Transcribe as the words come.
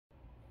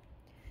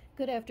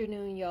Good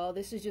afternoon, y'all.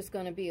 This is just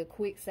going to be a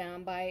quick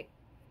soundbite.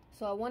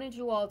 So I wanted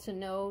you all to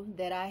know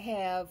that I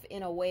have,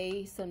 in a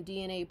way, some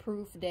DNA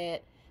proof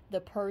that the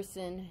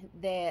person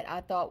that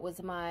I thought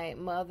was my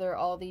mother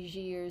all these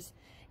years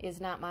is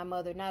not my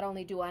mother. Not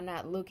only do I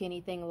not look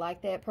anything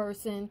like that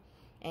person,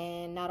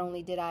 and not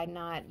only did I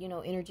not,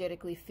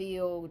 energetically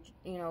feel,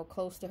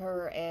 close to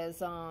her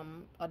as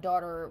a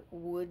daughter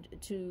would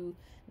to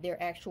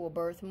their actual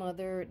birth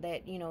mother,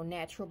 that,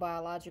 natural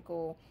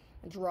biological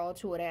draw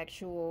to an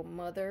actual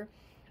mother.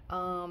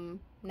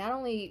 Not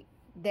only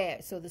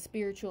that, so the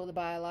spiritual, the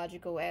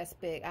biological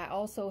aspect, I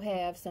also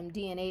have some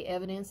DNA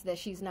evidence that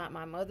she's not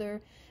my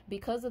mother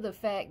because of the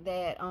fact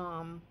that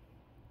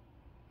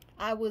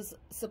I was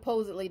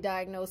supposedly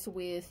diagnosed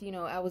with,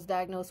 I was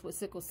diagnosed with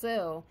sickle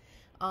cell.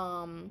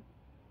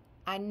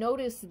 I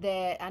noticed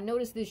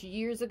this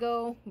years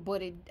ago,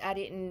 but I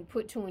didn't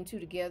put two and two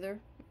together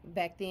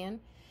back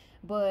then.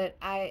 But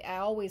I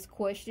always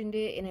questioned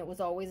it, and it was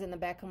always in the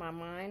back of my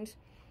mind.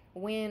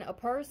 When a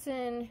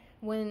person,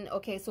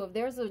 so if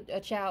there's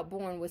a child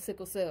born with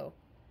sickle cell,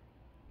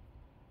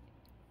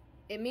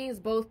 it means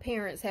both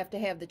parents have to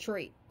have the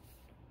trait.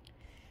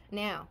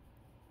 Now,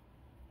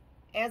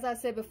 as I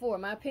said before,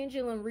 my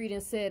pendulum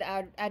reading said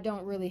I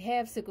don't really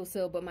have sickle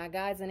cell, but my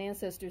guides and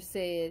ancestors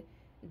said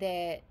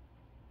that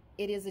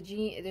it is a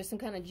gene, there's some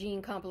kind of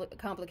gene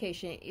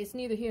complication. It's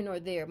neither here nor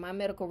there. My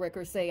medical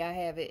records say I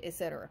have it,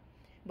 etc.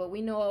 But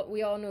we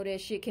all know that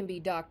shit can be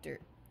doctored.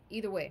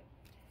 Either way,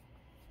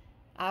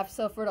 I've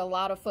suffered a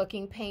lot of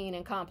fucking pain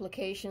and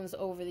complications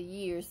over the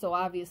years, so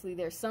obviously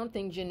there's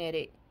something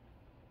genetic.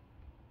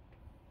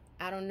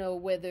 I don't know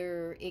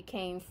whether it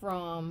came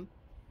from,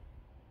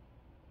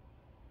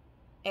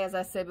 as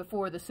I said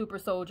before, the super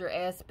soldier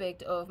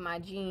aspect of my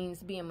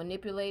genes being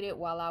manipulated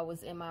while I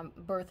was in my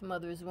birth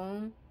mother's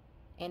womb,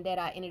 and that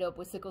I ended up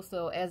with sickle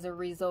cell as a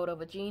result of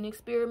a gene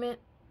experiment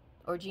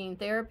or gene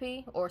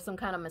therapy or some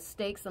kind of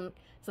mistake, some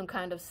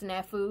kind of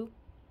snafu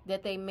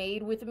that they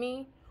made with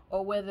me,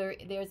 or whether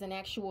there's an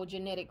actual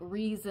genetic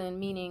reason,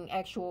 meaning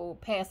actual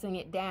passing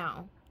it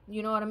down,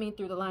 you know what I mean,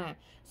 through the line.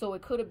 So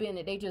it could have been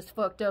that they just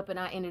fucked up and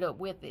I ended up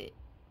with it.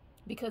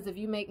 Because if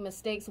you make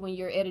mistakes when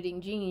you're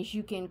editing genes,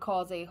 you can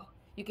cause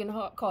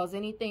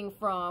anything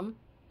from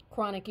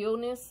chronic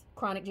illness,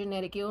 chronic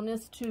genetic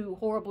illness, to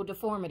horrible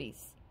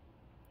deformities.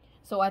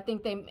 So I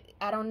think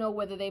I don't know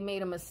whether they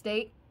made a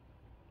mistake.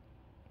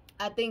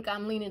 I think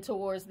I'm leaning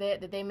towards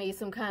that they made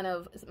some kind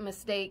of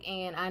mistake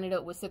and I ended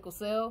up with sickle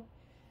cell,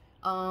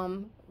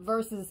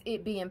 versus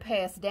it being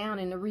passed down.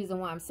 And the reason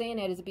why I'm saying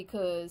that is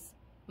because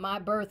my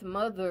birth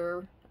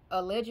mother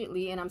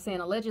allegedly, and I'm saying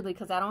allegedly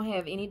because I don't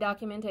have any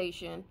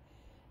documentation,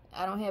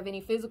 I don't have any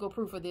physical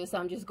proof of this,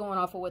 I'm just going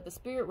off of what the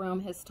spirit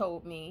realm has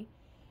told me.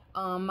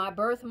 My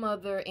birth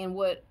mother, and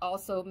what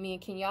also me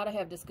and Kenyatta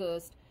have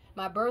discussed,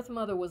 my birth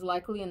mother was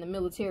likely in the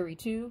military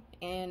too,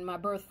 and my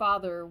birth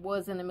father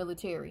was in the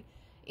military.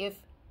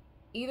 If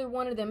either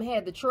one of them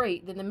had the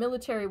trait, then the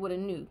military would have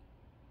knew.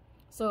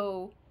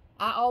 So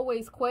I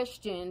always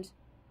questioned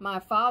my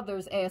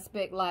father's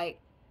aspect, like,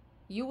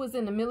 you was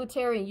in the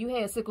military and you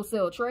had sickle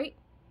cell trait?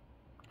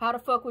 How the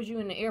fuck was you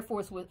in the Air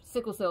Force with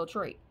sickle cell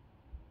trait?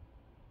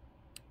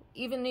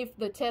 Even if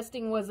the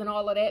testing wasn't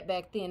all of that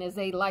back then, as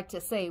they like to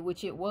say,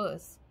 which it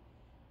was.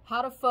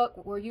 How the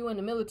fuck were you in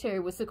the military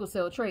with sickle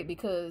cell trait?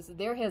 Because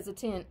they're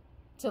hesitant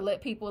to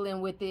let people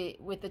in with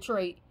the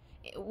trait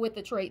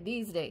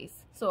these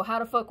days. So how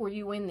the fuck were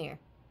you in there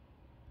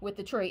with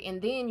the trait?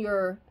 And then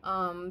your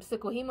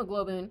sickle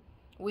hemoglobin,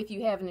 with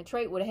you having the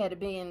trait, would have had to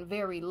be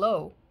very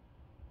low.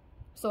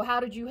 So how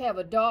did you have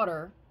a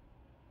daughter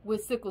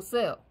with sickle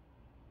cell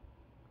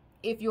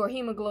if your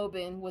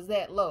hemoglobin was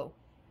that low?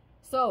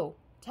 So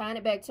tying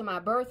it back to my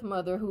birth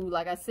mother, who,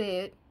 like I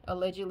said,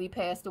 allegedly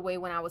passed away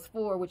when I was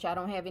 4, which I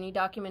don't have any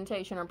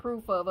documentation or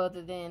proof of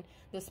other than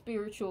the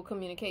spiritual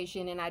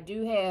communication. And I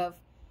do have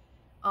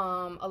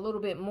a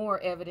little bit more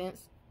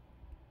evidence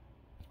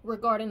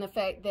regarding the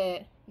fact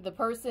that the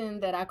person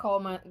that I call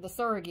the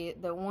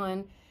surrogate, the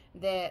one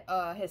that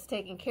has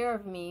taken care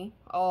of me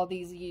all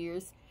these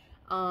years,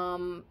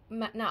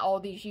 not all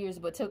these years,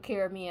 but took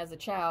care of me as a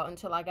child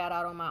until I got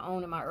out on my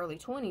own in my early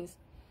 20s,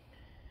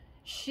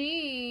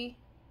 she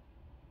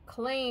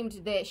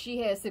claimed that she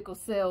had sickle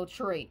cell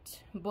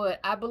trait, but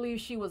I believe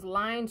she was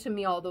lying to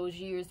me all those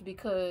years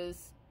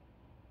because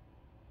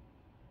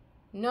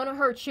none of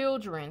her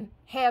children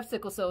have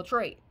sickle cell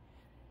trait.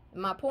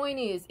 My point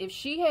is, if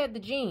she had the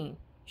gene,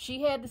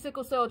 she had the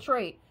sickle cell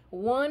trait,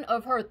 one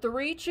of her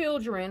 3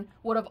 children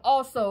would have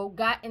also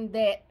gotten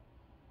that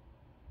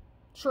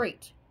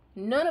trait.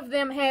 None of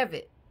them have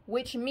it,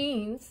 which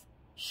means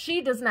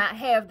she does not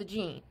have the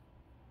gene,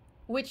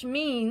 which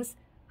means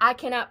I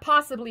cannot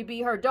possibly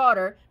be her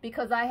daughter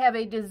because I have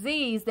a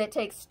disease that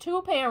takes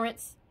 2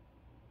 parents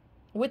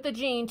with the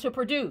gene to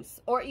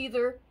produce. Or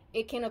either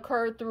it can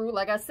occur through,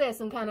 like I said,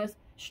 some kind of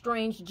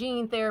strange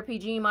gene therapy,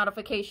 gene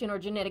modification, or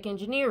genetic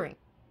engineering.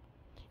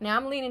 Now,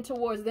 I'm leaning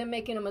towards them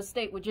making a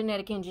mistake with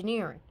genetic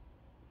engineering.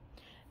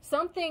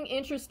 Something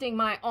interesting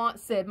my aunt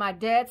said, my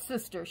dad's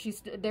sister,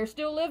 they're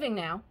still living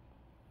now.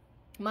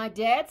 My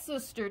dad's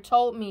sister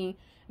told me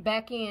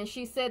back in,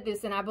 she said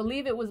this, and I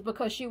believe it was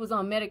because she was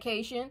on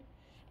medication.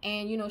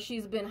 And, you know,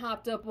 she's been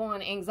hopped up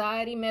on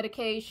anxiety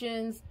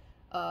medications,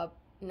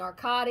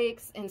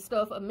 narcotics and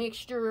stuff, a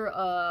mixture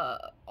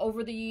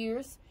over the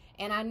years.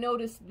 And I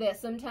noticed that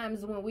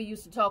sometimes when we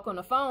used to talk on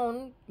the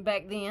phone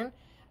back then,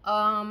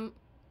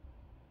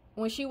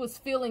 when she was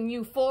feeling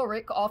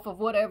euphoric off of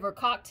whatever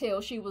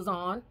cocktail she was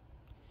on,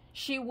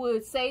 she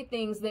would say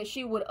things that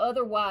she would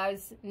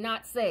otherwise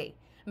not say.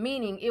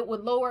 Meaning it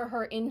would lower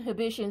her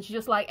inhibitions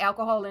just like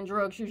alcohol and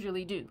drugs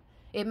usually do.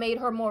 It made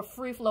her more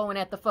free-flowing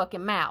at the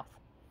fucking mouth.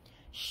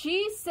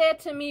 She said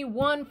to me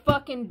one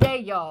fucking day,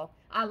 y'all,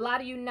 I lie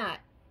to you not.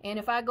 And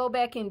if I go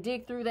back and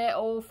dig through that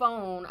old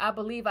phone, I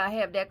believe I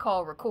have that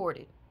call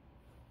recorded.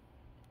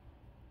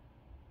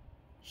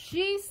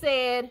 She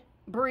said,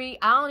 Bree,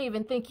 I don't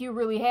even think you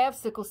really have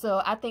sickle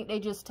cell. I think they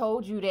just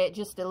told you that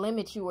just to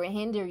limit you or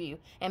hinder you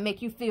and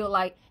make you feel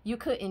like you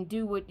couldn't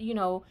do what, you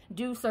know,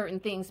 do certain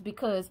things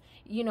because,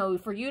 you know,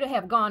 for you to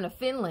have gone to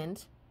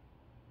Finland,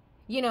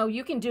 you know,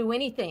 you can do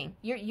anything.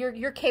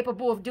 You're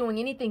capable of doing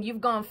anything.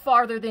 You've gone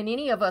farther than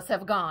any of us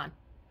have gone.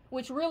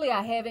 Which really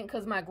I haven't,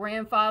 because my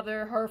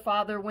grandfather, her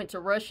father went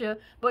to Russia.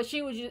 But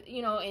she was just,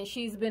 you know, and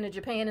she's been to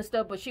Japan and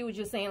stuff. But she was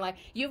just saying, like,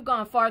 you've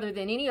gone farther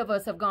than any of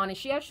us have gone. And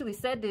she actually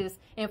said this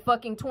in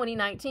fucking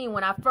 2019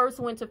 when I first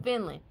went to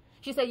Finland.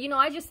 She said, you know,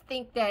 I just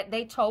think that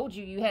they told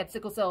you you had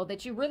sickle cell,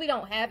 that you really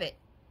don't have it.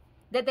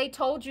 That they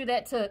told you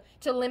that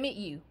to limit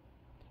you.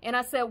 And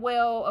I said,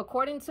 well,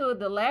 according to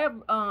the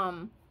lab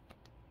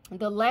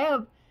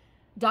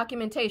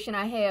documentation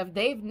I have,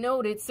 they've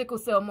noted sickle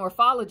cell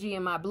morphology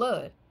in my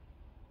blood.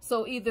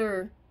 So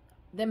either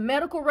the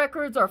medical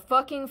records are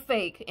fucking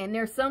fake and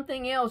there's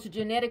something else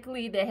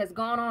genetically that has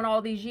gone on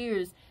all these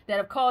years that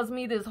have caused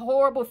me this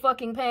horrible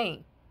fucking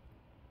pain.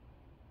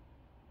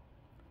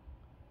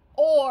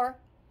 Or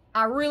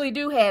I really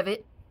do have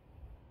it,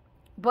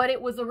 but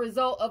it was a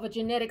result of a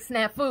genetic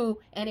snafu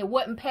and it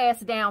wasn't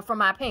passed down from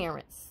my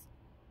parents.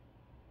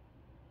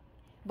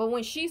 But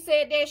when she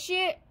said that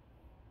shit,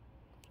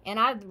 and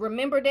I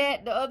remember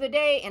that the other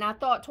day and I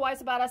thought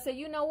twice about it, I said,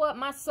 you know what,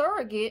 my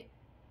surrogate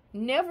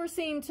never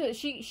seemed to,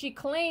 she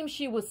claimed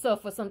she would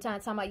suffer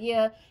sometimes. I'm like,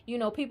 yeah, you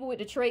know, people with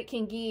the trait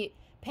can get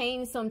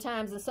pain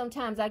sometimes, and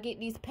sometimes I get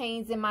these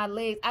pains in my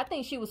legs. I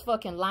think she was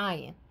fucking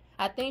lying.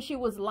 I think she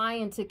was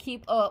lying to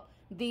keep up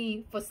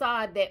the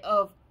facade that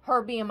of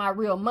her being my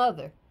real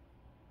mother.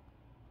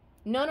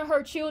 None of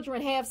her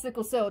children have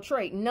sickle cell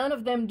trait. None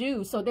of them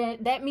do. So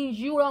then that means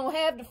you don't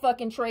have the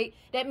fucking trait.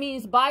 That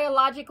means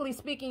biologically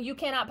speaking, you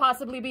cannot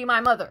possibly be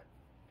my mother.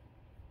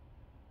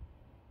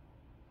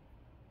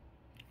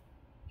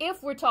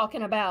 If we're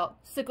talking about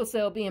sickle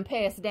cell being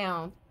passed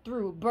down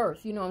through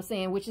birth, you know what I'm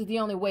saying, which is the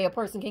only way a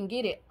person can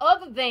get it,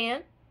 other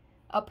than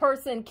a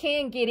person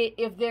can get it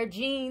if their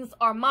genes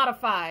are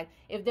modified.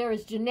 If there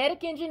is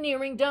genetic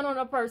engineering done on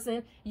a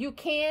person, you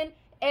can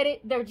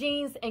edit their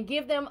genes and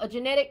give them a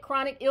genetic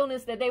chronic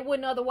illness that they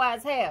wouldn't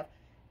otherwise have.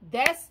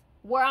 That's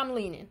where I'm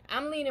leaning.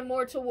 I'm leaning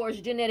more towards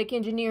genetic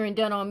engineering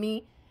done on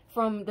me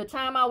from the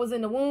time I was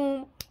in the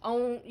womb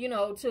on, you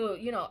know, to,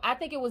 you know, I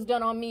think it was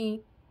done on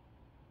me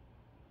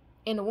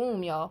in the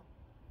womb, y'all.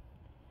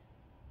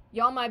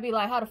 Y'all might be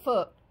like, how the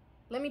fuck?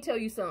 Let me tell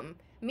you something.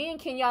 Me and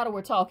Kenyatta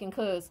were talking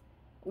because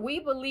we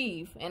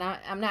believe, and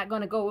I'm not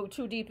going to go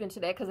too deep into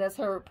that because that's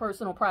her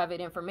personal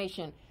private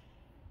information.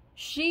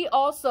 She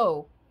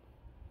also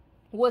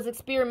was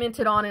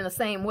experimented on in the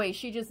same way.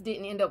 She just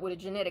didn't end up with a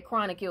genetic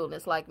chronic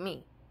illness like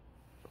me.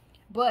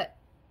 But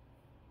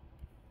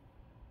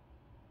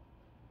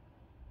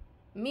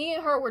me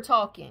and her were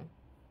talking,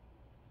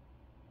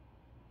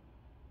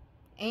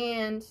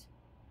 and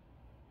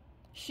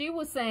she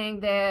was saying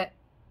that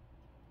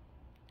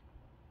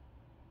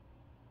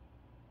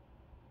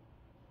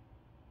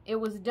it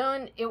was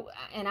done,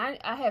 and I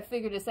had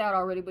figured this out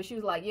already, but she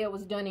was like, yeah, it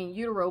was done in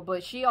utero,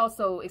 but she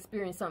also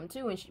experienced something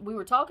too. And we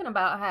were talking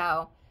about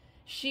how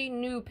she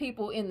knew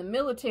people in the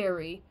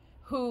military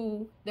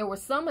who, there were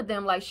some of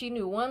them, like she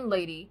knew one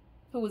lady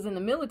who was in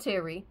the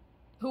military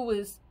who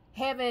was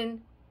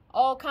having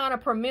all kind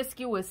of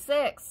promiscuous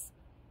sex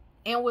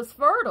and was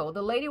fertile.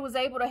 The lady was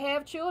able to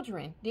have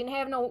children, didn't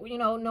have no, you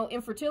know, no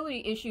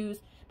infertility issues.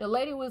 The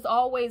lady was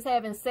always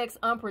having sex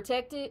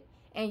unprotected,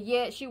 and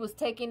yet she was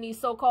taking these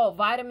so-called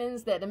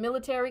vitamins that the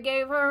military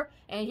gave her,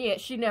 and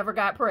yet she never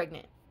got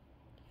pregnant.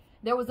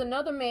 There was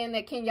another man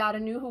that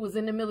Kenyatta knew who was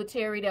in the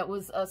military that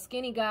was a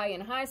skinny guy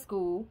in high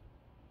school,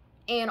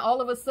 and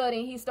all of a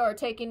sudden he started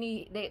taking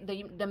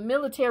the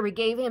military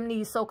gave him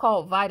these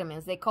so-called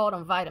vitamins. They called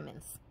them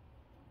vitamins.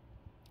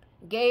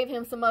 Gave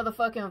him some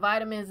motherfucking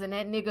vitamins, and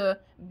that nigga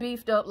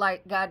beefed up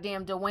like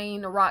goddamn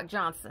Dwayne "The Rock"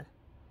 Johnson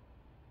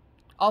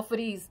off of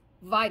these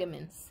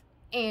vitamins.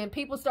 And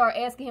people start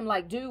asking him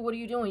like, dude, what are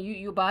you doing?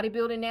 You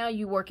bodybuilding now?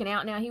 You working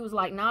out now? He was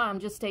like, nah, I'm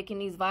just taking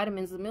these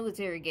vitamins the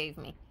military gave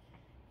me.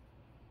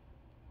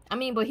 I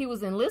mean, but he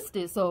was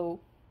enlisted, so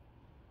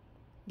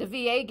the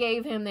VA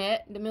gave him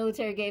that. The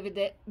military gave it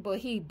that, but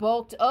he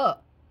bulked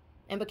up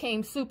and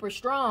became super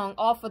strong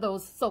off of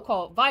those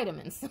so-called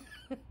vitamins.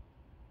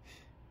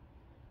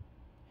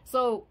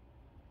 So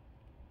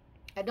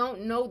I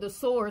don't know the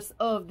source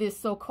of this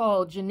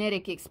so-called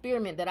genetic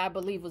experiment that I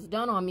believe was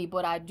done on me,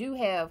 but I do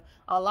have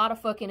a lot of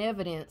fucking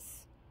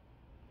evidence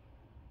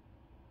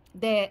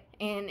that,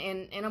 and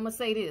I'm gonna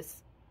say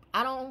this,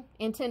 I don't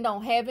intend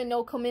on having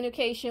no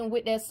communication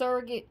with that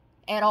surrogate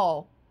at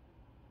all.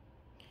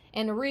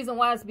 And the reason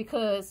why is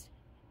because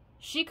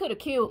she could have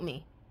killed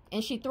me,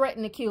 and she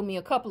threatened to kill me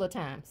a couple of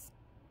times.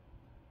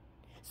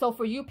 So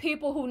for you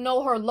people who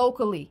know her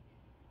locally,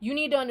 you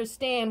need to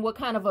understand what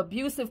kind of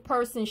abusive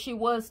person she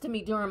was to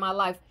me during my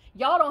life.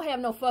 Y'all don't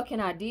have no fucking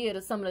idea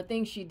to some of the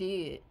things she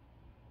did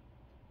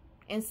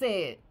and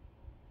said.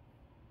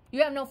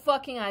 You have no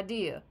fucking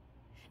idea.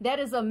 That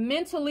is a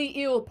mentally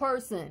ill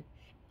person.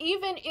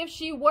 Even if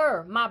she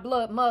were my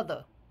blood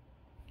mother,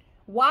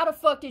 why the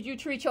fuck did you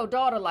treat your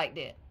daughter like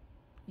that?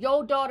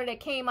 Your daughter that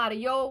came out of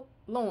your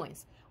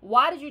loins.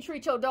 Why did you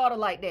treat your daughter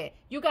like that?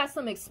 You got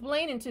some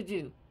explaining to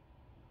do.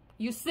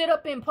 You sit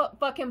up in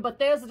fucking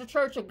Bethesda, the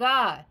Church of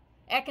God,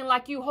 acting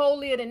like you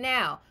holier than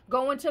thou,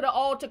 going to the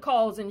altar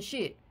calls and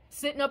shit,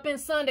 sitting up in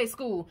Sunday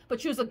school,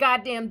 but you's a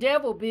goddamn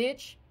devil,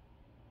 bitch.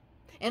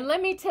 And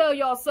let me tell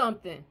y'all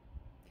something.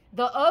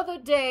 The other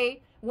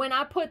day, when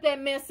I put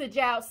that message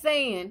out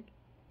saying,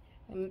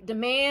 the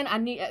man, I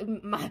need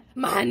my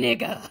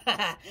nigga,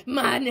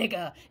 my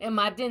nigga, and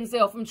my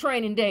Denzel from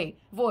Training Day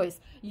voice,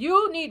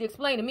 you need to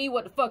explain to me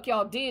what the fuck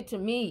y'all did to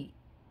me.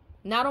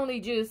 Not only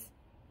just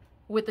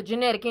with the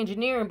genetic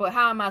engineering, but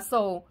how am I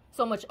so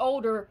much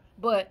older,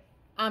 but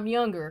I'm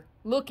younger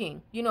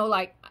looking? You know,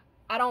 like,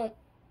 I don't,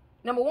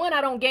 number one,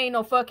 I don't gain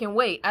no fucking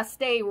weight. I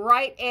stay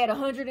right at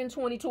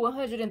 120 to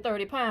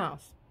 130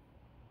 pounds.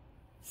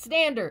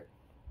 Standard.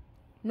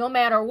 No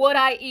matter what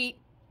I eat,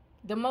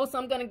 the most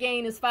I'm going to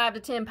gain is 5 to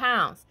 10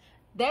 pounds.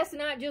 That's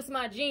not just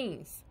my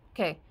genes.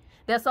 Okay.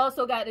 That's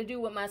also got to do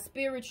with my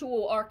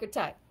spiritual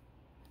archetype.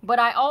 But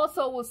I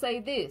also will say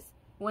this.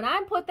 When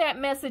I put that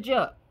message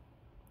up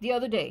the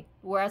other day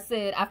where I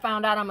said I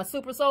found out I'm a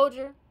super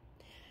soldier,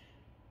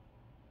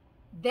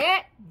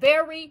 that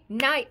very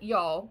night,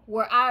 y'all,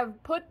 where I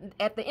put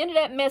at the end of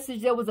that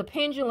message, there was a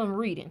pendulum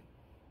reading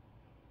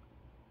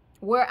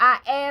where I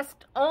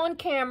asked on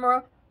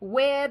camera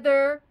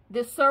whether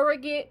the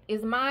surrogate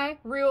is my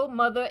real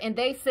mother, and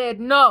they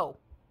said no.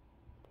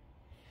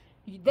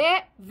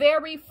 That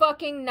very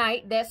fucking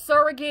night, that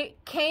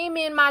surrogate came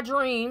in my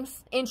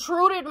dreams,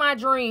 intruded my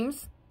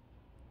dreams,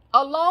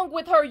 along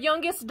with her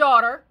youngest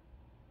daughter.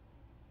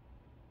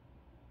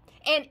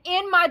 And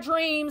in my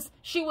dreams,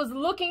 she was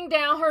looking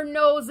down her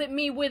nose at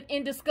me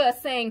in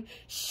disgust, saying,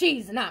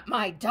 "She's not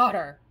my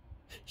daughter.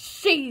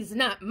 She's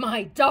not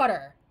my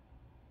daughter."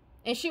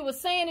 And she was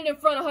saying it in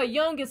front of her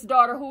youngest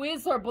daughter, who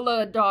is her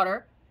blood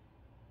daughter,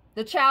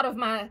 the child of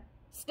my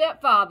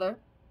stepfather.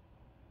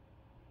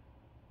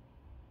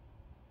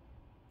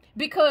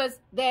 Because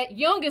that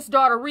youngest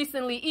daughter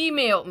recently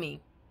emailed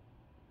me.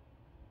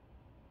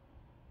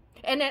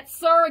 And that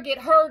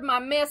surrogate heard my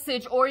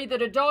message, or either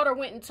the daughter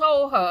went and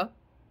told her.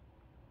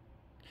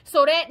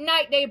 So that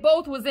night, they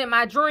both was in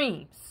my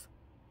dreams.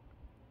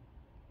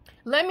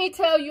 Let me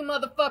tell you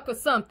motherfuckers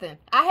something.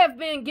 I have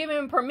been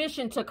given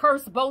permission to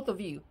curse both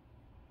of you.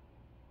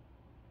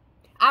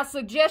 I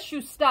suggest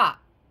you stop.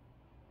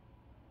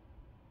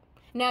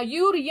 Now,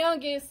 you, the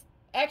youngest,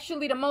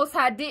 actually the Most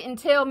High didn't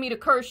tell me to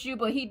curse you,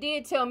 but he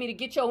did tell me to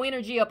get your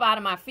energy up out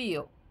of my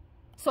field.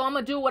 So I'm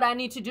going to do what I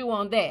need to do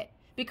on that.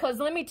 Because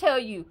let me tell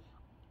you,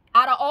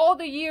 out of all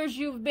the years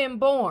you've been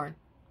born,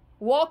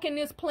 walking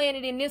this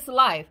planet in this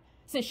life,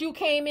 since you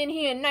came in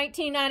here in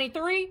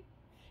 1993,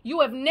 you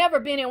have never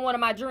been in one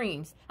of my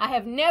dreams. I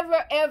have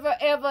never, ever,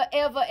 ever,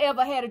 ever,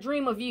 ever had a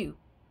dream of you,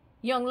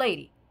 young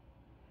lady.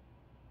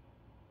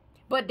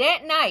 But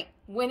that night,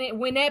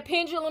 when that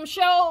pendulum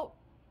showed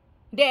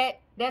that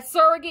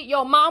surrogate,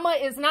 your mama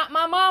is not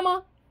my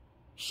mama,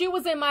 she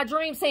was in my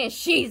dream saying,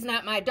 "She's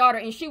not my daughter."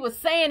 And she was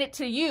saying it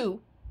to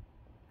you.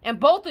 And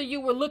both of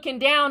you were looking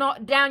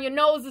down your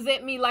noses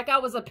at me like I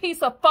was a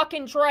piece of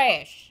fucking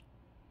trash.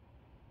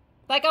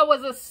 Like I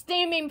was a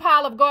steaming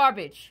pile of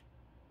garbage.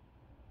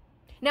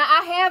 Now,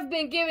 I have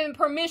been given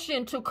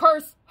permission to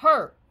curse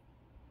her,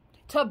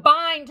 to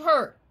bind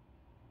her.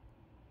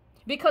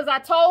 Because I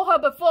told her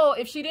before,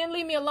 if she didn't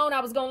leave me alone, I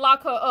was going to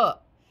lock her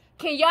up.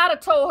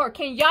 Kenyatta told her.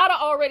 Kenyatta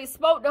already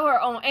spoke to her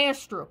on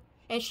Astral,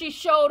 and she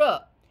showed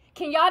up.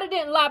 Kenyatta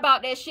didn't lie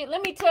about that shit.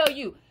 Let me tell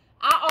you,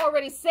 I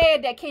already said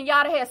that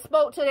Kenyatta had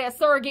spoke to that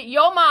surrogate,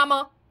 your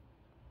mama,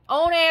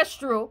 on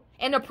Astral,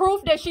 and the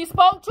proof that she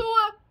spoke to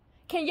her,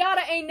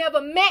 Kenyatta ain't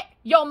never met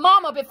your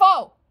mama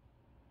before.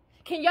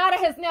 Kenyatta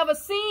has never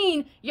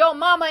seen your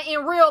mama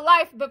in real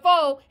life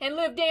before and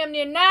lived damn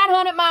near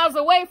 900 miles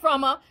away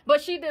from her,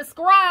 but she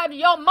described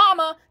your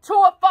mama to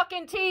a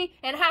fucking T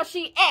and how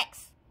she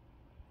acts.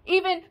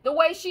 Even the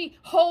way she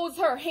holds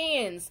her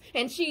hands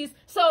and she's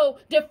so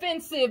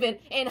defensive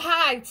and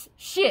hides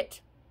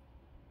shit.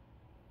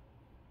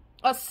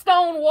 A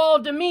stonewall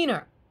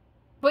demeanor,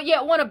 but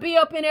yet want to be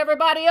up in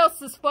everybody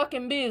else's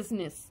fucking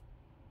business.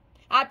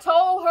 I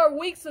told her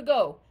weeks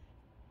ago,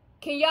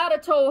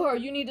 Kenyatta told her,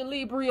 you need to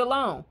leave Bree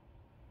alone.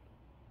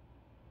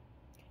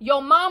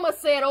 Your mama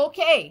said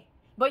okay.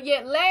 But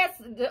yet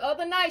the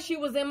other night she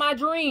was in my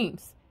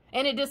dreams.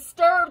 And it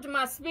disturbed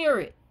my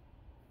spirit.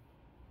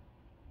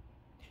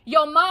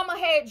 Your mama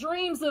had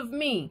dreams of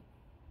me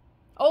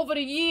over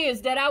the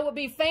years that I would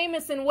be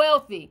famous and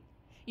wealthy.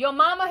 Your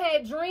mama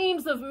had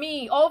dreams of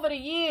me over the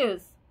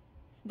years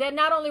that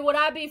not only would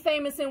I be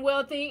famous and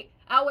wealthy,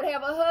 I would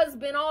have a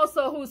husband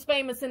also who's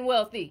famous and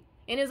wealthy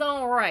in his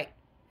own right.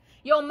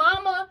 Your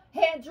mama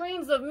had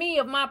dreams of me,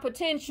 of my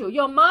potential.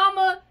 Your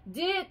mama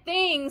did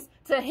things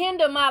to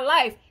hinder my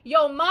life.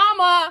 Your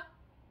mama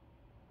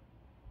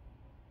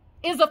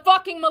is a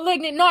fucking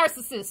malignant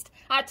narcissist.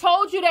 I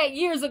told you that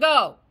years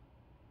ago.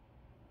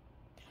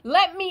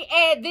 Let me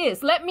add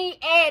this. Let me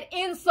add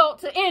insult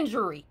to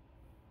injury.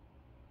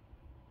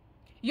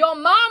 Your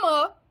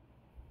mama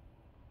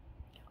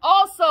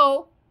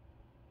also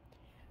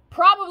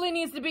probably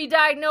needs to be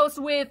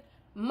diagnosed with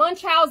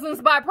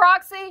Munchausen's by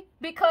proxy,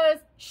 because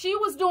she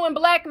was doing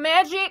black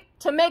magic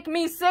to make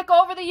me sick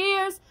over the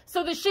years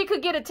so that she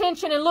could get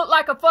attention and look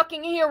like a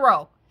fucking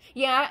hero.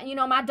 Yeah, you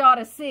know, my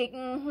daughter's sick.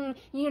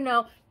 You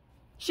know,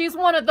 she's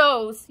one of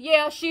those.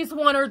 Yeah, she's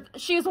one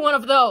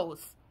of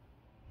those.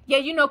 Yeah,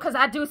 you know, because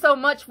I do so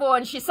much for her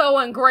and she's so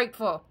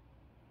ungrateful.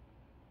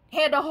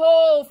 Had the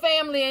whole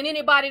family and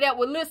anybody that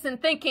would listen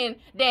thinking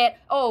that,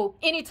 oh,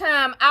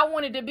 anytime I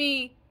wanted to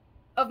be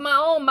of my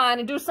own mind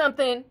and do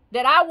something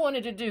that I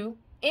wanted to do,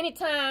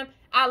 anytime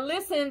I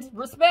listened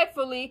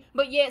respectfully,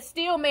 but yet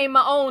still made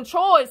my own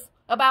choice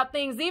about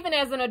things, even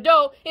as an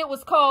adult, it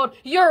was called,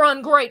 you're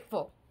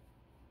ungrateful.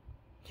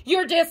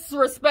 You're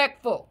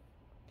disrespectful.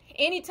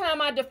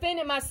 Anytime I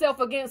defended myself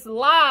against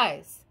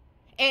lies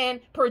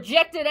and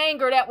projected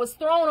anger that was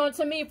thrown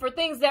onto me for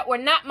things that were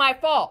not my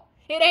fault.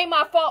 It ain't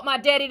my fault my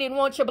daddy didn't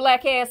want your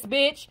black ass,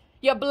 bitch.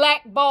 Your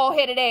black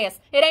bald-headed ass.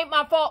 It ain't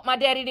my fault my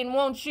daddy didn't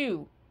want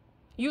you.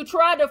 You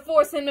tried to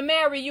force him to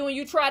marry you, and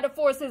you tried to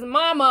force his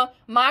mama,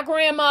 my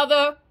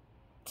grandmother,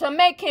 to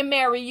make him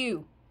marry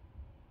you.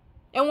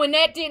 And when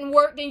that didn't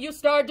work, then you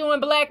started doing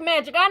black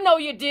magic. I know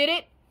you did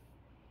it.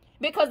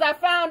 Because I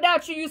found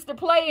out you used to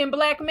play in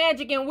black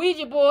magic and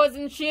Ouija boards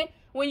and shit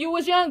when you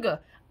was younger.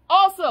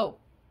 Also,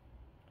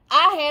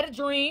 I had a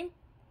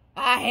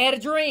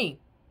dream.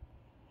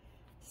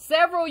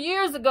 Several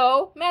years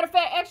ago, matter of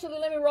fact, actually,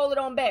 let me roll it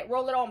on back.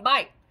 Roll it on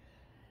back.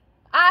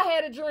 I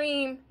had a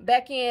dream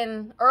back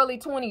in early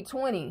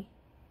 2020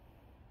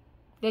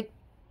 that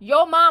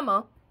your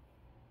mama,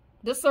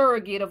 the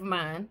surrogate of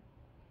mine,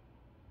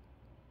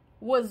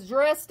 was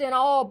dressed in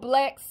all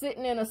black,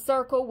 sitting in a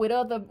circle with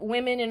other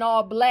women in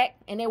all black,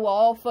 and they were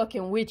all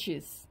fucking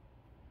witches.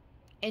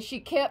 And she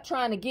kept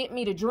trying to get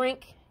me to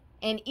drink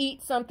and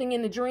eat something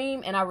in the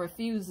dream, and I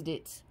refused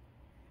it.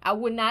 I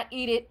would not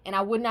eat it, and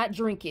I would not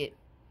drink it.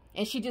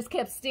 And she just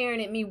kept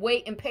staring at me,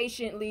 waiting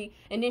patiently.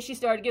 And then she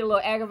started to get a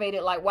little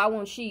aggravated, like, why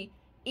won't she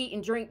eat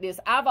and drink this?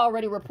 I've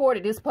already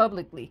reported this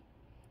publicly.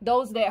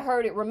 Those that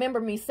heard it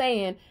remember me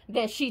saying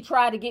that she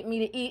tried to get me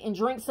to eat and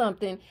drink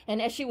something,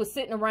 and that she was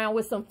sitting around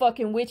with some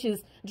fucking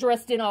witches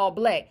dressed in all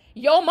black.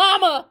 Your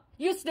mama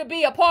used to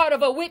be a part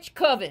of a witch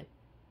coven.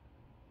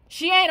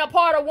 She ain't a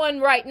part of one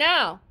right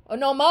now, or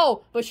no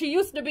more, but she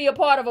used to be a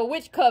part of a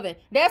witch coven.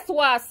 That's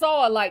why I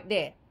saw her like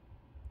that.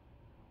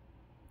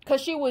 Because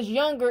she was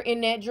younger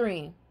in that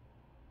dream.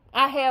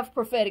 I have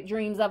prophetic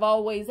dreams. I've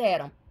always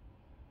had them.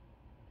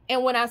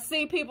 And when I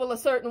see people a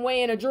certain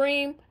way in a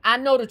dream, I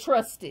know to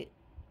trust it.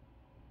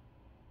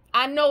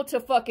 I know to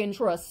fucking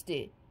trust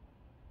it.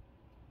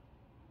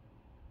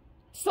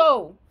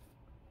 So,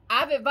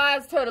 I've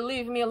advised her to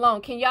leave me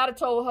alone. Kenyatta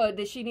told her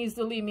that she needs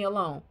to leave me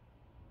alone.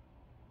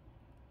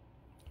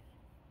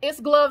 It's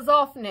gloves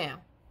off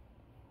now.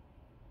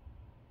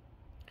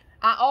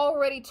 I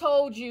already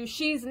told you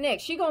she's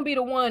next. She's going to be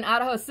the one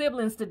out of her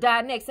siblings to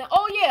die next. And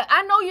oh yeah,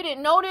 I know you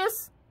didn't know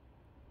this.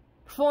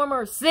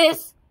 Former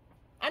sis.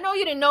 I know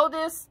you didn't know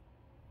this.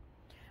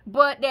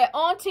 But that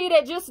auntie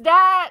that just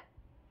died,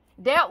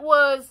 that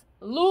was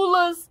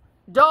Lula's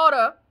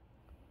daughter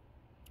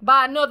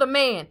by another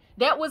man.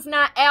 That was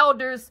not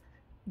Alder's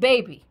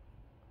baby.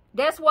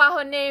 That's why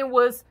her name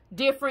was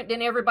different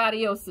than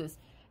everybody else's.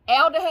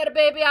 Alder had a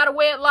baby out of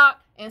wedlock,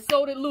 and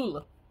so did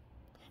Lula.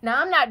 Now,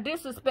 I'm not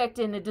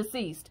disrespecting the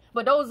deceased,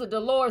 but those are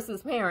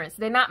Dolores' parents.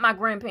 They're not my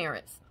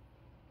grandparents.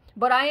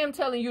 But I am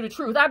telling you the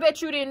truth. I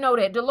bet you didn't know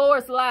that.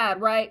 Dolores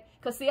lied, right?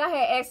 Because, see, I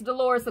had asked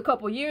Dolores a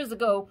couple years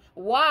ago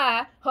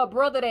why her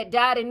brother that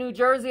died in New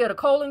Jersey of the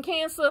colon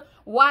cancer,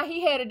 why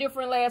he had a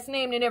different last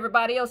name than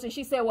everybody else. And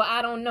she said, well,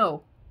 I don't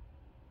know.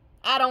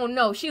 I don't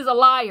know. She's a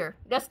liar.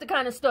 That's the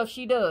kind of stuff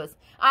she does.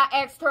 I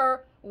asked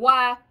her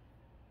why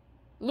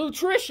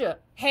Lutricia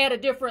had a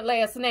different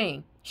last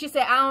name. She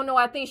said, I don't know.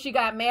 I think she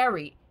got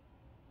married.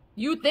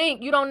 You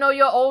think? You don't know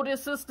your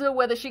oldest sister,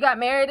 whether she got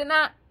married or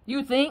not?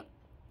 You think?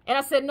 And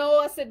I said, no.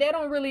 I said, that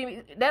don't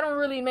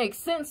really make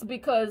sense,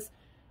 because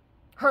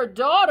her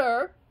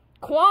daughter,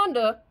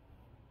 Quanda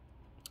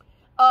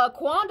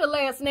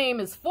last name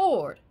is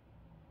Ford.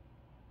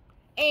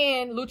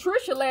 And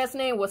Lutricia last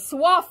name was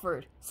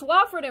Swafford.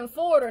 Swafford and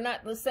Ford are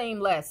not the same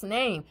last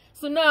name.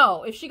 So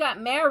no, if she got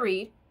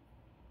married,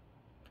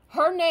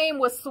 Her name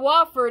was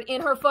Swafford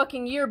in her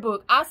fucking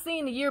yearbook. I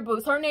seen the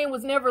yearbooks. Her name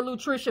was never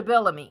Lutricia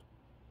Bellamy.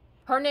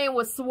 Her name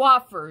was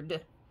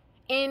Swafford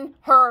in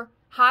her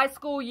high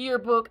school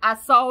yearbook. I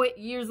saw it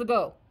years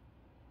ago.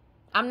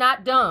 I'm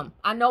not dumb.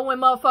 I know when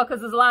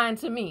motherfuckers is lying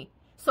to me.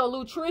 So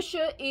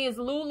Lutricia is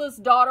Lula's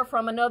daughter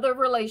from another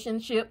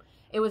relationship.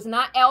 It was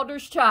not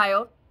Alder's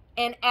child.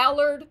 And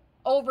Allard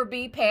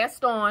Overby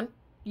passed on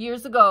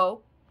years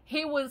ago.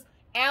 He was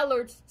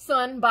Allard's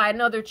son by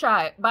another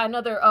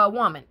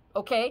woman.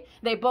 Okay?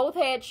 They both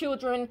had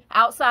children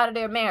outside of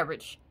their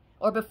marriage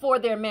or before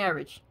their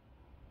marriage.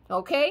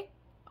 Okay?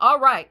 All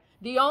right.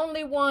 The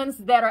only ones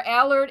that are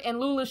Allard and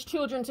Lula's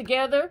children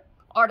together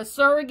are the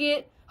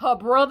surrogate, her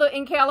brother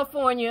in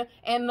California,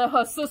 and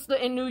her sister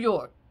in New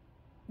York.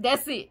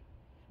 That's it.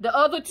 The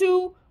other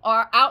two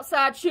are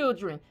outside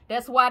children.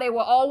 That's why they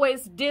were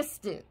always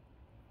distant.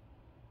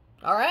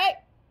 All right?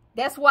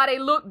 That's why they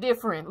look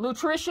different.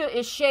 Lutricia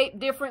is shaped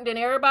different than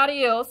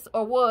everybody else,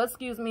 or was,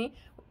 excuse me.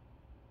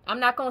 I'm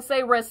not going to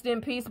say rest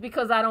in peace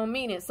because I don't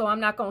mean it, so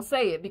I'm not going to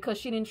say it because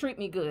she didn't treat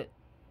me good.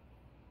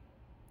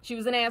 She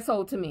was an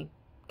asshole to me.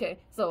 Okay,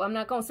 so I'm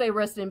not going to say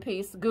rest in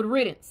peace. Good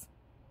riddance.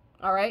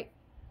 All right?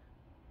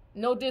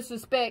 No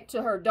disrespect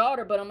to her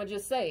daughter, but I'm going to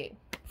just say it.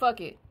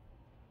 Fuck it.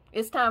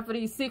 It's time for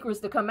these secrets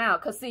to come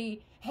out. Because,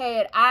 see,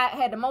 had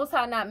the Most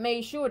High not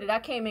made sure that I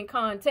came in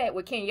contact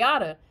with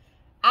Kenyatta,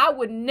 I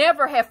would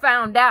never have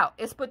found out.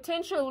 It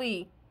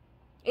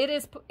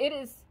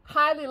is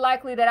highly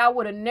likely that I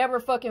would have never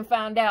fucking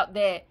found out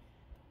that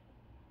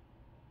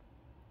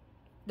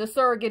the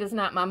surrogate is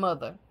not my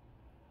mother.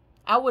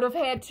 I would have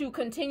had to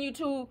continue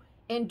to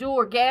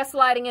endure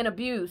gaslighting and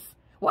abuse.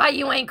 Why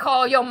you ain't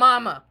call your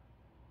mama?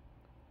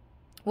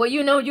 Well,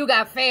 you know you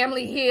got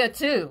family here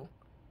too.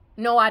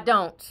 No, I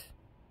don't.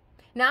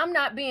 Now, I'm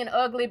not being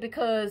ugly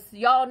because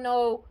y'all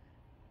know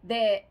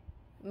that,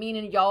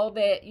 meaning y'all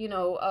that, you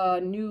know,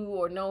 knew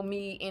or know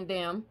me and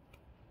them,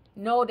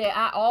 know that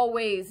I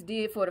always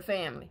did for the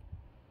family.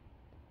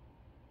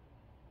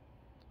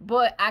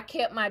 But I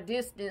kept my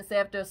distance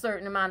after a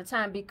certain amount of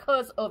time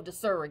because of the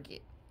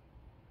surrogate.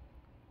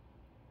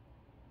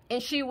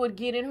 And she would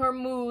get in her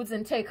moods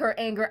and take her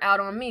anger out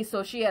on me.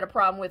 So she had a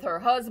problem with her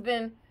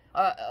husband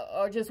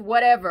or just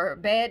whatever,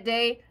 bad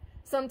day.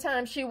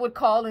 Sometimes she would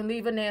call and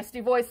leave a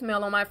nasty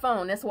voicemail on my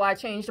phone. That's why I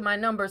changed my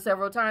number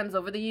several times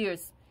over the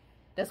years.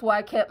 That's why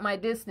I kept my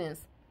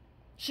distance.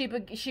 She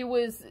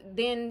was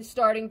then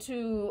starting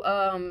to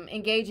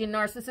engage in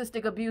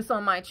narcissistic abuse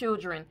on my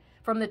children.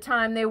 From the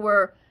time they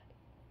were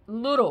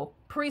little,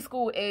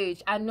 preschool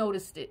age, I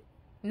noticed it.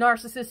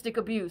 Narcissistic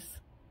abuse.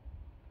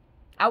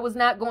 I was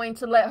not going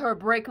to let her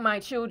break my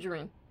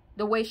children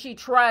the way she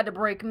tried to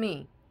break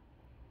me.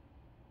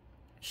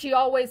 She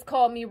always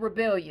called me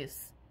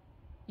rebellious.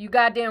 You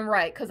goddamn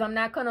right, because I'm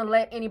not going to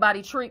let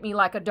anybody treat me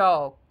like a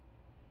dog.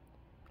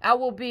 I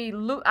will be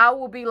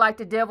like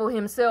the devil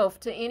himself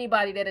to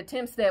anybody that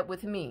attempts that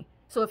with me.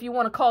 So if you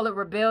want to call it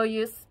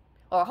rebellious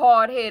or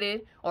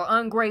hard-headed or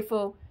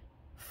ungrateful,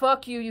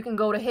 fuck you, you can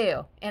go to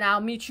hell. And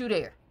I'll meet you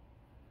there.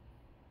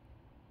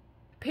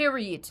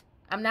 Period.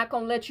 I'm not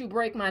going to let you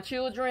break my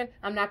children.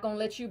 I'm not going to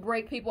let you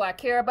break people I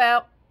care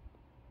about.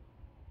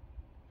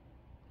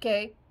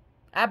 Okay?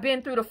 I've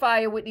been through the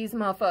fire with these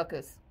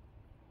motherfuckers.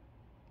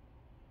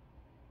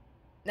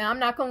 Now, I'm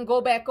not going to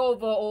go back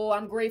over, oh,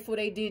 I'm grateful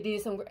they did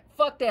this.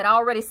 Fuck that. I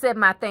already said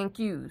my thank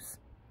yous.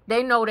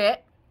 They know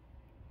that.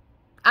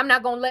 I'm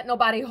not going to let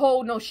nobody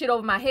hold no shit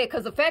over my head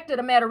because the fact of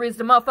the matter is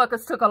the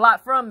motherfuckers took a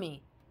lot from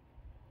me.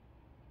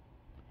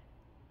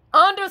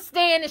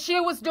 Understand that she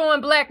was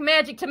doing black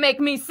magic to make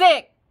me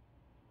sick.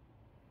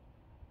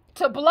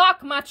 To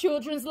block my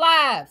children's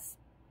lives.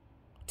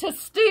 To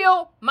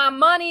steal my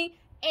money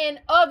and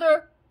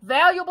other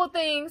valuable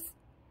things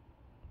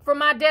for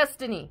my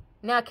destiny.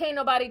 Now, can't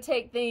nobody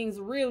take things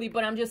really,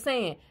 but I'm just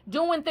saying,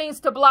 doing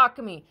things to block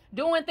me,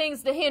 doing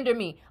things to hinder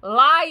me,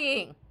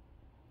 lying,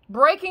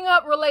 breaking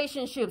up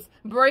relationships,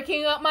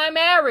 breaking up my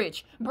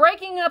marriage,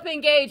 breaking up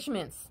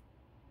engagements.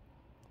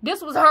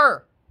 This was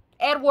her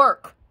at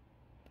work.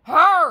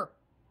 Her.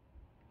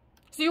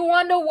 So you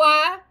wonder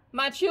why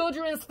my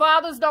children's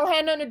fathers don't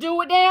have nothing to do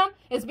with them?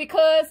 It's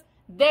because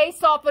they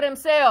saw for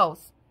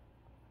themselves.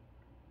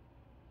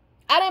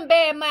 I didn't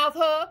badmouth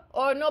her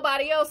or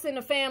nobody else in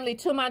the family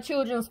to my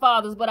children's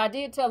fathers, but I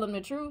did tell them the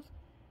truth.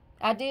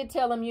 I did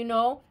tell them, you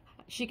know,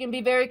 she can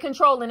be very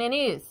controlling and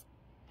is.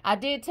 I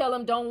did tell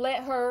them don't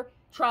let her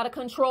try to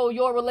control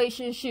your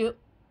relationship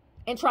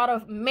and try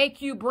to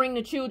make you bring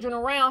the children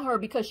around her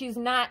because she's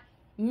not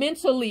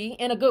mentally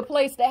in a good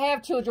place to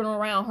have children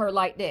around her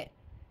like that.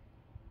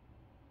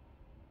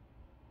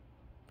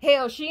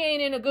 Hell, she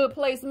ain't in a good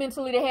place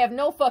mentally to have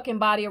no fucking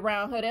body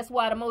around her. That's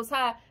why the Most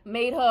High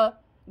made her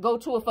go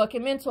to a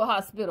fucking mental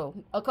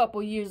hospital a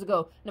couple years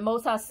ago. The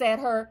Most High sat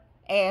her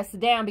ass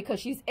down because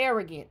she's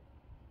arrogant.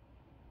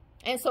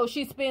 And so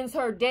she spends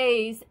her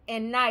days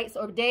and nights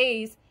or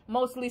days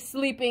mostly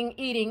sleeping,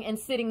 eating, and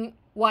sitting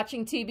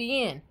watching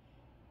TBN.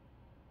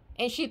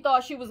 And she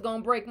thought she was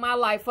going to break my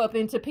life up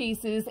into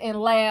pieces and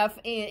laugh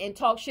and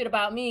talk shit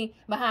about me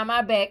behind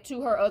my back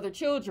to her other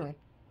children,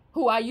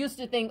 who I used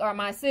to think are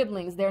my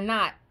siblings. They're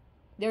not.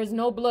 There's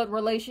no blood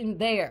relation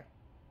there.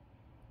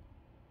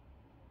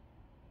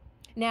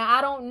 Now,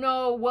 I don't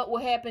know what will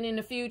happen in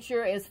the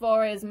future as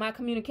far as my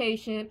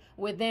communication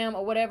with them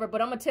or whatever,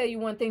 but I'm going to tell you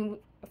one thing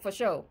for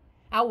sure.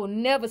 I will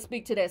never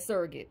speak to that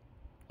surrogate.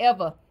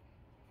 Ever.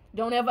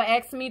 Don't ever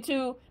ask me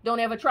to. Don't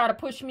ever try to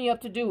push me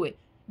up to do it.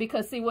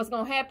 Because, see, what's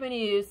going to happen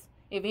is,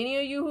 if any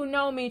of you who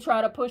know me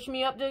try to push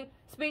me up to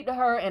speak to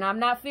her and I'm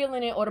not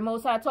feeling it, or the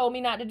Most High told me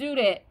not to do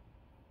that,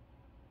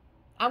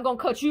 I'm going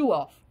to cut you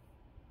off.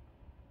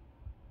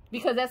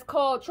 Because that's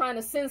called trying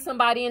to send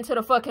somebody into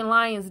the fucking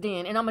lion's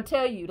den. And I'm going to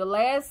tell you, the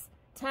last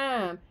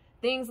time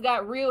things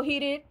got real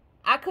heated,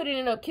 I could have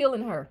ended up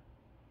killing her.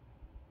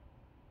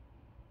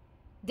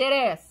 Dead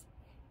ass.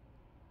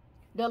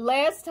 The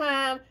last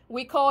time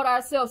we called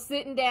ourselves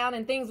sitting down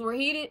and things were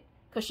heated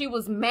because she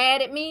was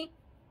mad at me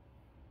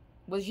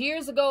was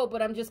years ago,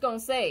 but I'm just going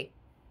to say,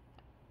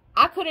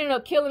 I could end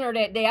up killing her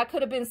that day. I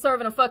could have been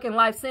serving a fucking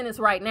life sentence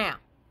right now.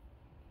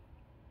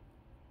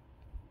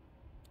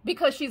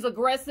 Because she's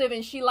aggressive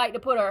and she like to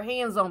put her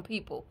hands on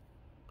people.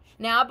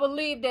 Now, I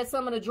believe that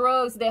some of the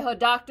drugs that her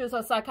doctors,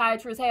 her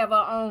psychiatrists have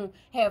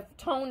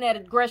toned that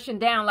aggression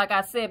down, like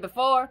I said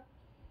before.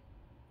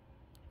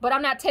 But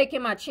I'm not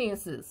taking my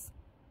chances.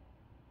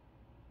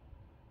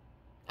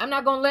 I'm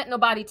not going to let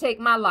nobody take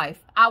my life.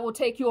 I will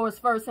take yours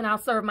first and I'll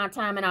serve my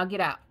time and I'll get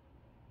out.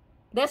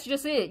 That's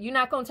just it. You're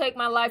not going to take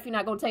my life. You're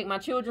not going to take my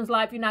children's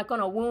life. You're not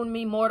going to wound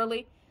me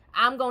mortally.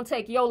 I'm going to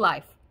take your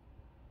life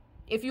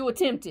if you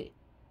attempt it.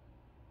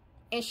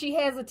 And she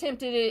has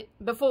attempted it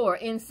before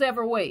in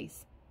several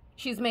ways.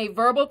 She's made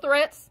verbal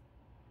threats.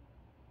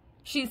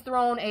 She's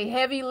thrown a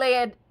heavy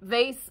lead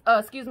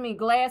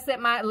glass at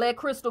my lead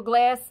crystal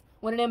glass.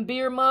 One of them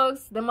beer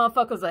mugs. Them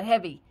motherfuckers are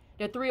heavy.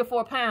 They're 3 or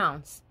 4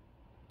 pounds.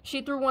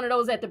 She threw one of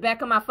those at the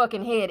back of my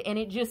fucking head and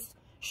it just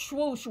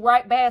swoosh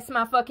right past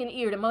my fucking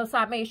ear. The Most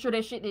High made sure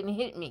that shit didn't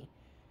hit me.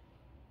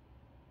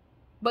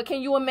 But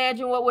can you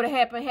imagine what would have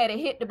happened had it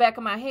hit the back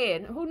of my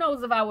head? Who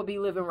knows if I would be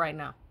living right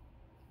now?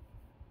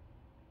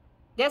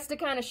 That's the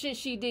kind of shit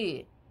she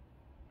did.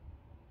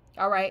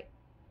 All right.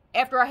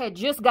 After I had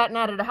just gotten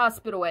out of the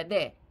hospital at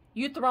that.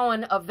 You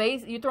throwing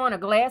a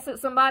glass at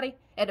somebody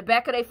at the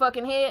back of their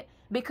fucking head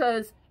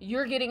because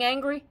you're getting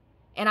angry?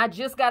 And I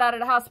just got out of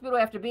the hospital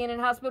after being in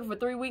the hospital for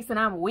 3 weeks and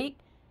I'm weak?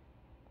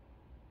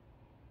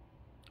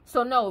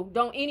 So no,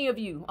 don't any of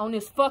you on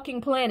this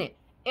fucking planet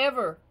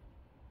ever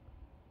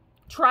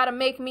try to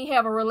make me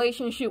have a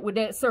relationship with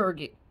that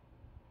surrogate.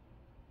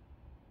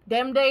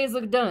 Them days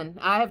are done.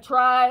 I have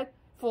tried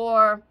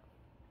for,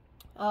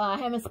 I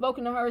haven't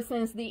spoken to her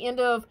since the end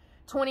of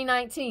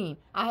 2019.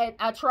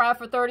 I tried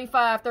for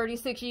 35,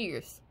 36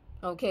 years,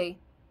 okay,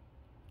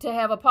 to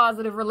have a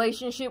positive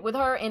relationship with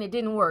her, and it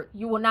didn't work.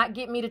 You will not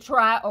get me to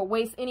try or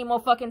waste any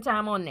more fucking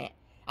time on that.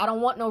 I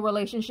don't want no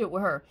relationship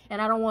with her,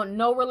 and I don't want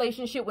no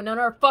relationship with none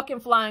of her fucking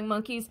flying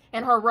monkeys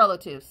and her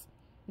relatives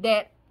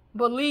that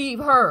believe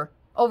her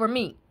over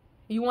me.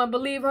 You want to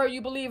believe her,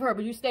 you believe her,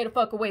 but you stay the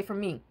fuck away from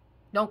me.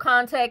 Don't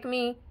contact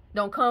me.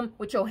 Don't come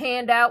with your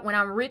hand out when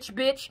I'm rich,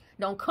 bitch.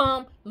 Don't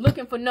come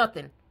looking for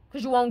nothing,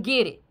 because you won't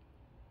get it.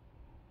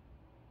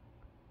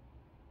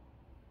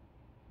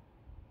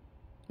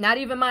 Not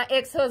even my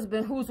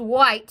ex-husband, who's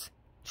white,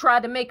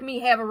 tried to make me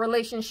have a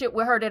relationship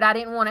with her that I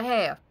didn't want to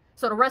have.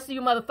 So the rest of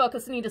you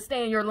motherfuckers need to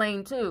stay in your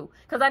lane too.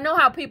 Because I know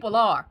how people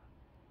are.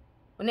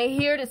 When they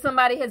hear that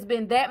somebody has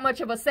been that much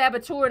of a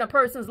saboteur in a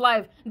person's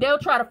life, they'll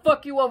try to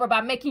fuck you over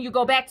by making you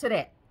go back to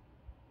that.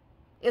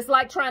 It's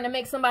like trying to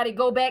make somebody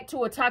go back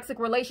to a toxic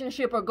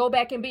relationship or go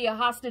back and be a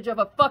hostage of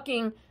a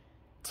fucking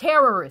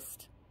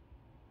terrorist.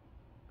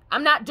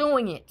 I'm not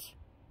doing it.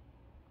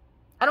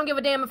 I don't give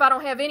a damn if I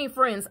don't have any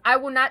friends. I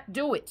will not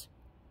do it.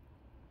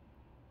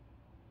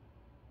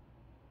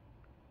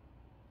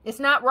 It's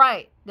not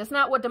right. That's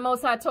not what the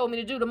Most High told me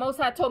to do. The Most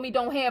High told me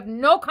don't have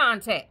no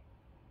contact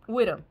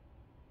with him.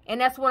 And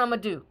that's what I'm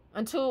going to do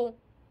until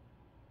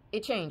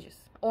it changes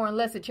or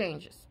unless it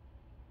changes.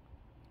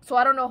 So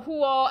I don't know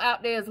who all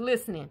out there is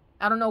listening.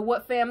 I don't know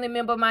what family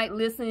member might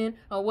listen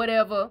or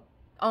whatever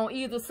on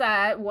either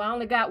side. Well, I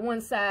only got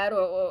one side,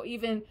 or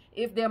even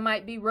if there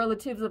might be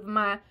relatives of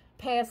my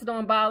passed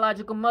on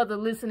biological mother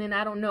listening,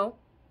 I don't know.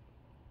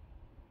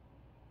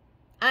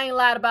 I ain't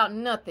lied about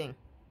nothing.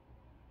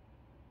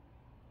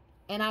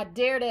 And I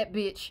dare that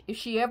bitch, if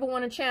she ever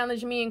want to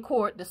challenge me in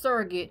court, the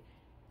surrogate,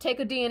 take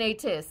a DNA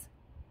test.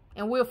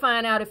 And we'll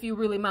find out if you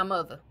really my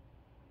mother.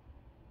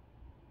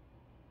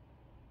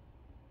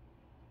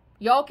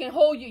 Y'all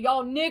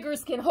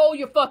niggers can hold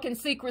your fucking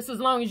secrets as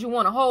long as you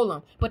want to hold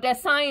them. But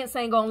that science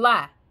ain't gonna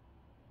lie.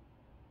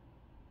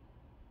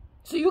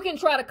 So you can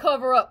try to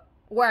cover up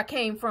where I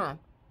came from.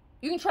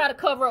 You can try to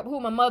cover up who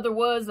my mother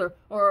was or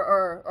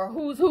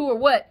who's who or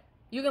what.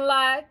 You can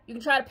lie. You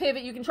can try to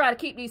pivot. You can try to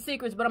keep these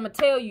secrets. But I'm going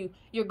to tell you,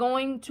 you're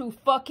going to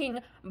fucking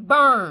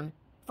burn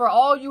for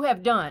all you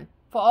have done.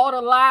 For all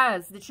the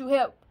lies that you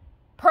helped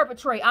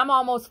perpetrate. I'm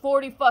almost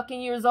 40 fucking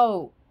years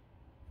old.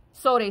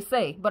 So they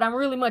say. But I'm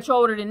really much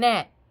older than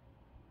that.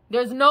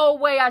 There's no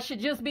way I should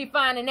just be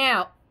finding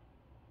out.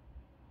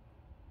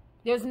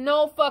 There's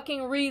no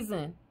fucking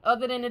reason,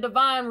 other than the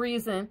divine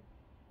reason,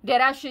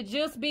 that I should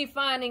just be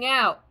finding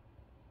out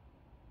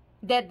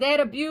that that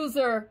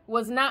abuser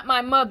was not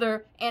my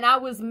mother, and I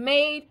was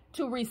made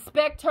to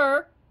respect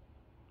her,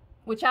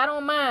 which I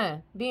don't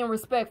mind being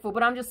respectful,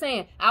 but I'm just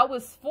saying, I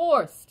was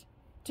forced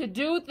to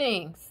do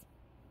things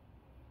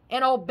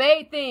and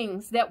obey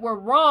things that were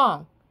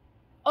wrong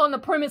on the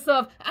premise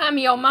of, I'm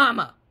your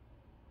mama.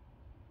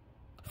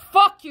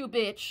 Fuck you,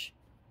 bitch.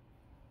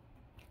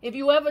 If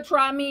you ever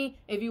try me,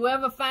 if you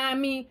ever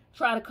find me,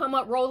 try to come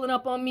up rolling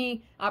up on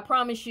me, I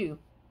promise you,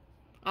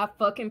 I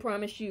fucking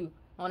promise you,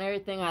 on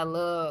everything I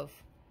love,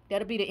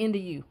 that'll be the end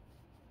of you.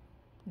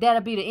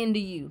 That'll be the end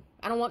of you.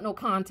 I don't want no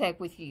contact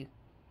with you.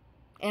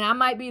 And I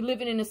might be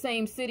living in the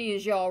same city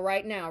as y'all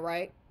right now,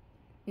 right?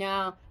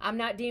 Now, I'm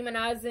not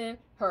demonizing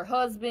her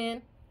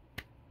husband.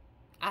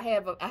 I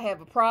have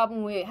a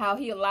problem with how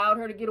he allowed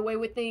her to get away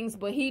with things,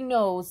 but he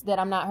knows that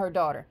I'm not her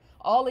daughter.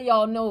 All of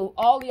y'all know,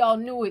 all of y'all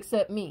knew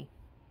except me.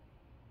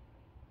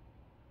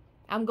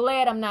 I'm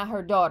glad I'm not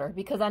her daughter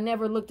because I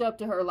never looked up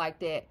to her like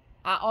that.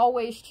 I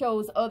always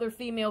chose other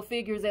female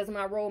figures as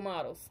my role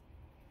models.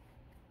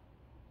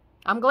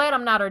 I'm glad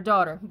I'm not her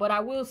daughter, but I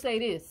will say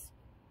this.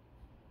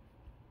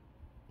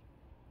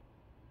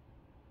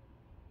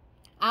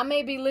 I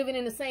may be living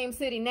in the same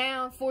city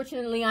now.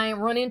 Fortunately, I ain't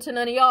run into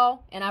none of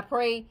y'all, and I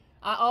pray,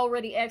 I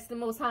already asked the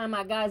Most High,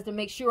 my guys, to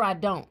make sure I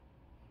don't.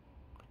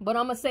 But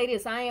I'm going to say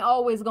this, I ain't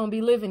always going to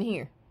be living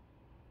here.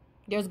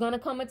 There's going to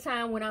come a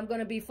time when I'm going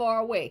to be far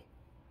away.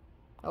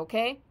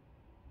 Okay?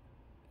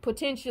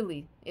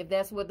 Potentially, if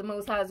that's what the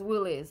Most High's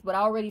will is. But I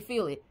already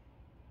feel it.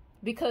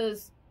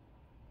 Because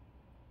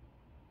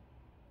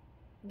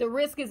the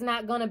risk is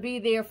not going to be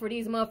there for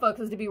these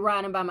motherfuckers to be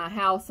riding by my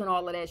house and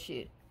all of that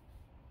shit.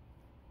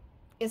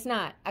 It's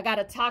not. I got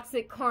a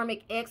toxic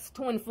karmic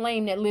ex-twin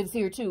flame that lives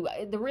here too.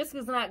 The risk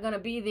is not going to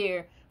be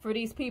there for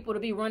these people to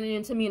be running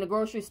into me in the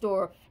grocery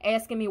store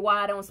asking me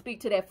why I don't speak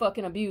to that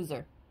fucking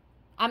abuser.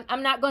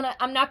 I'm not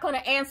gonna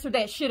answer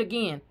that shit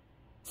again.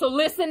 So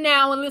listen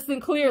now and listen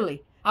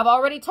clearly. I've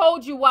already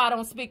told you why I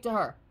don't speak to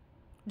her.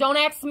 Don't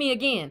ask me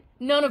again.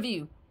 None of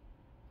you.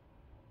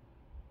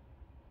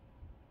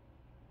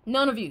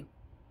 None of you.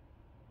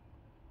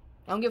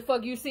 I don't give a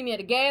fuck. You see me at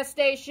the gas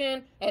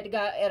station,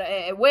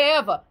 at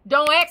wherever.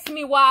 Don't ask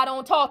me why I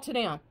don't talk to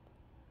them.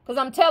 Because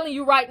I'm telling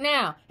you right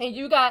now. And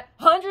you got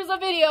hundreds of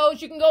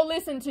videos you can go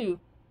listen to.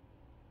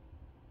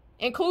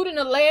 Including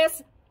the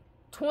last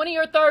 20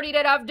 or 30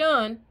 that I've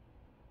done.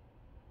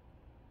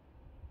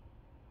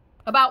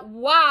 About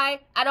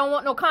why I don't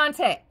want no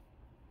contact.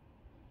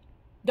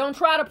 Don't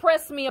try to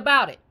press me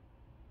about it.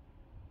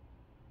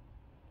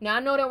 Now, I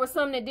know there was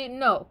some that didn't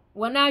know.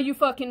 Well, now you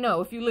fucking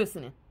know if you're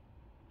listening.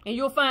 And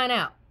you'll find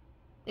out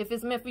if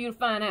it's meant for you to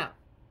find out.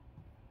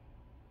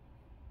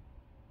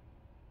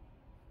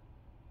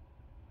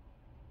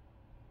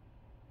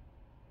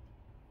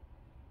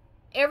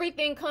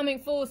 Everything coming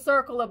full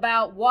circle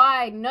about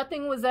why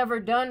nothing was ever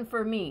done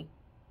for me.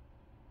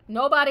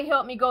 Nobody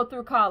helped me go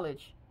through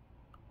college.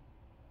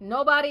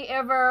 Nobody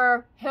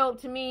ever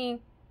helped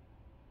me.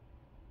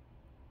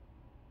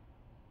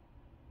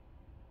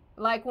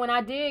 Like when I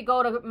did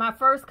go to my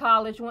first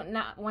college,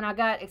 when I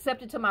got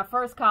accepted to my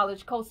first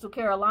college, Coastal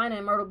Carolina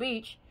in Myrtle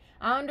Beach,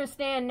 I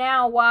understand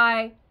now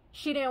why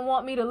she didn't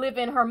want me to live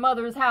in her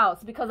mother's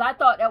house, because I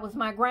thought that was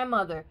my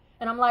grandmother.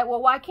 And I'm like,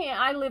 well, why can't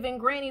I live in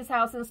Granny's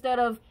house instead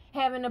of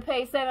having to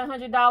pay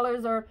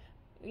 $700 or,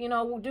 you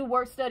know, do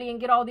work study and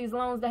get all these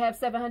loans to have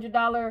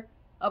 $700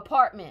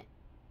 apartment,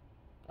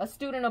 a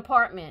student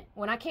apartment,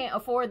 when I can't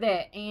afford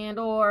that? And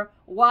or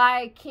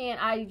why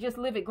can't I just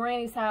live at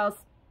Granny's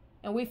house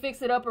and we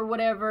fix it up or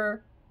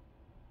whatever,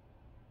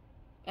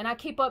 and I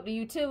keep up the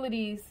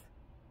utilities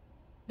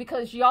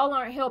because y'all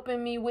aren't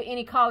helping me with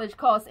any college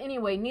costs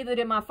anyway. Neither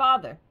did my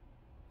father.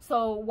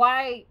 So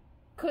why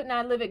couldn't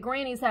I live at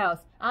Granny's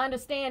house? I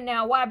understand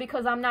now why,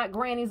 because I'm not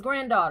Granny's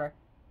granddaughter.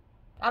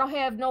 I don't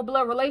have no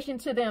blood relation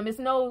to them. It's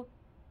no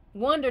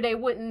wonder they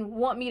wouldn't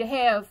want me to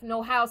have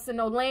no house and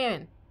no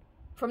land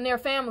from their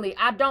family.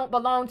 I don't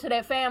belong to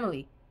that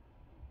family.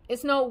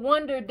 It's no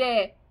wonder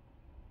that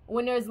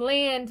when there's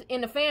land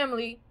in the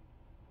family,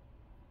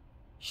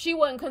 she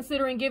wasn't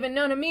considering giving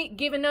none of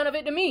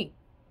it to me.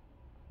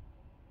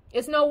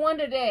 It's no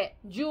wonder that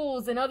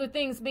jewels and other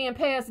things being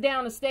passed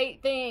down,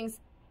 estate things,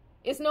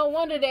 it's no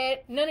wonder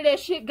that none of that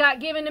shit got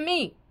given to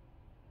me,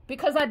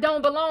 because I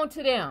don't belong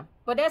to them.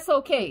 But that's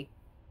okay.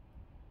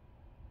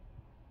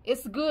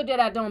 It's good that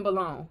I don't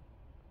belong.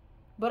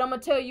 But I'm going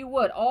to tell you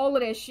what, all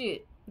of that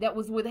shit that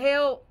was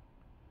withheld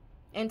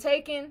and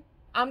taken,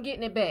 I'm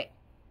getting it back.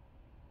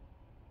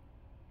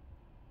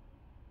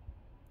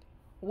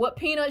 What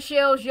peanut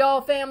shells y'all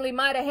family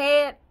might have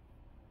had,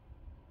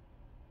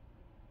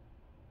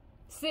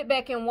 sit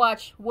back and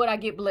watch what I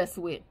get blessed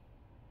with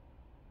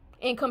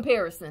in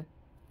comparison.